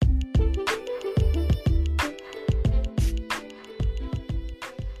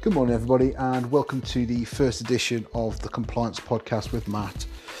Good morning, everybody, and welcome to the first edition of the Compliance Podcast with Matt.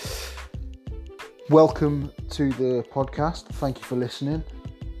 Welcome to the podcast. Thank you for listening.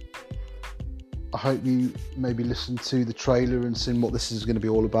 I hope you maybe listened to the trailer and seen what this is going to be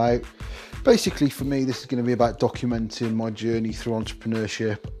all about. Basically, for me, this is going to be about documenting my journey through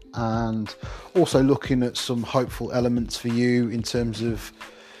entrepreneurship and also looking at some hopeful elements for you in terms of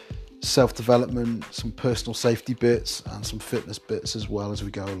self-development, some personal safety bits and some fitness bits as well as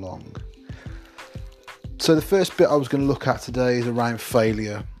we go along. So the first bit I was going to look at today is around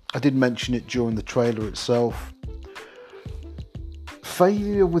failure. I did mention it during the trailer itself.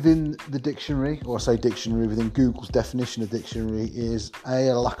 Failure within the dictionary, or I say dictionary, within Google's definition of dictionary, is A,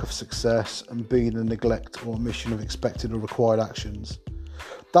 a lack of success, and B, the neglect or omission of expected or required actions.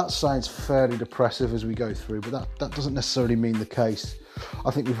 That sounds fairly depressive as we go through, but that doesn't necessarily mean the case.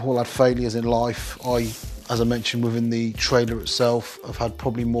 I think we've all had failures in life. As I mentioned within the trailer itself, I've had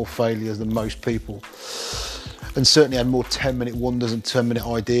probably more failures than most people, and certainly had more 10-minute wonders and 10-minute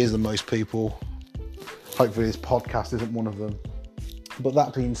ideas than most people. Hopefully this podcast isn't one of them. But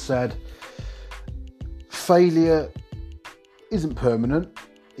that being said, failure isn't permanent.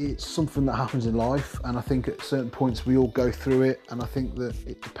 It's something that happens in life, and I think at certain points we all go through it, and I think that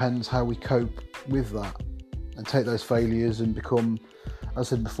it depends how we cope with that and take those failures and become, as I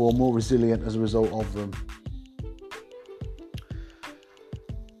said before, more resilient as a result of them.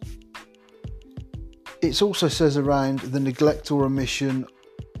 It also says around the neglect or omission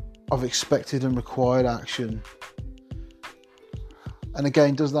of expected and required action. And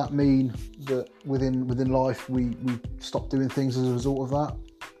again, does that mean that within life we stop doing things as a result of that?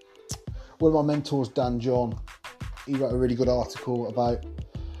 One of my mentors, Dan John, he wrote a really good article about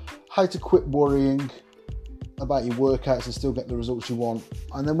how to quit worrying about your workouts and still get the results you want.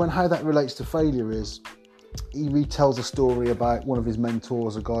 And then how that relates to failure is, he retells a story about one of his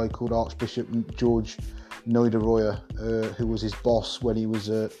mentors, a guy called Archbishop George Noyderoyer, who was his boss when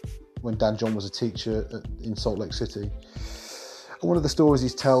Dan John was a teacher in Salt Lake City. And one of the stories he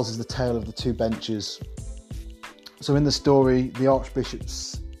tells is the tale of the two benches. So in the story, the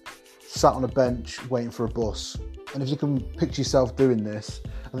Archbishop's sat on a bench waiting for a bus. And if you can picture yourself doing this,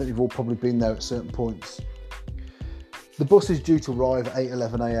 I think you've all probably been there at certain points. The bus is due to arrive at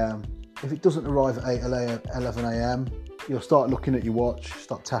 8:11am. If it doesn't arrive at 8:11am, you'll start looking at your watch,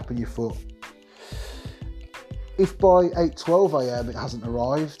 start tapping your foot. If by 8:12am it hasn't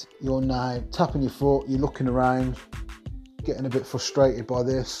arrived, you're now tapping your foot, you're looking around, getting a bit frustrated by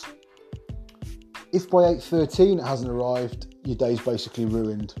this. If by 8:13 it hasn't arrived, your day's basically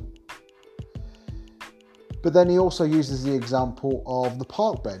ruined. But then he also uses the example of the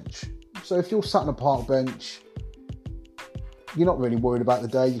park bench. So if you're sat on a park bench, you're not really worried about the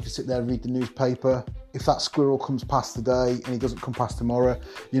day. You can sit there and read the newspaper. If that squirrel comes past today and he doesn't come past tomorrow,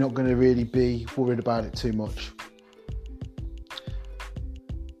 you're not going to really be worried about it too much.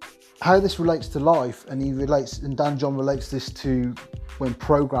 How this relates to life, and Dan John relates this to when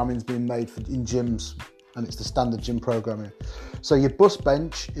programming's being made in gyms, and it's the standard gym programming. So your bus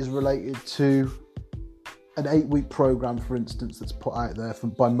bench is related to an 8-week program, for instance, that's put out there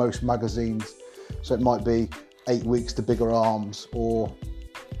by most magazines. So it might be 8 weeks to bigger arms, or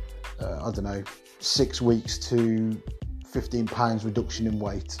 6 weeks to 15 pounds reduction in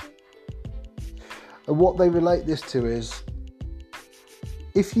weight. And what they relate this to is,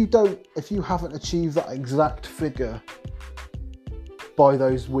 if you haven't achieved that exact figure by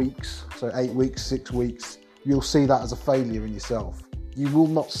those weeks, so 8 weeks, 6 weeks, you'll see that as a failure in yourself. You will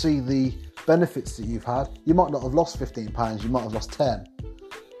not see the benefits that you've had. You might not have lost 15 pounds, you might have lost 10.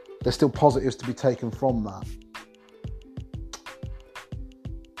 There's still positives to be taken from that.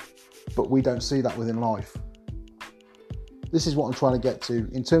 But we don't see that within life. This is what I'm trying to get to.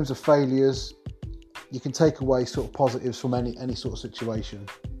 In terms of failures, you can take away sort of positives from any sort of situation.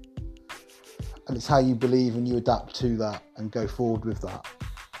 And it's how you believe and you adapt to that and go forward with that.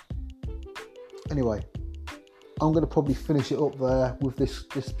 Anyway, I'm going to probably finish it up there with this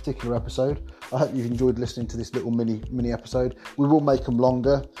particular episode. I hope you've enjoyed listening to this little mini episode. We will make them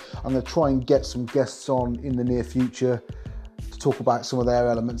longer. I'm going to try and get some guests on in the near future to talk about some of their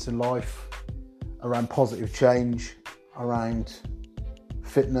elements in life, around positive change, around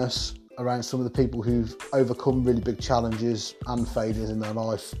fitness, around some of the people who've overcome really big challenges and failures in their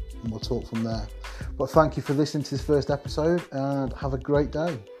life, and we'll talk from there. But thank you for listening to this first episode, and have a great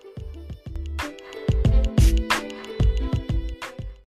day.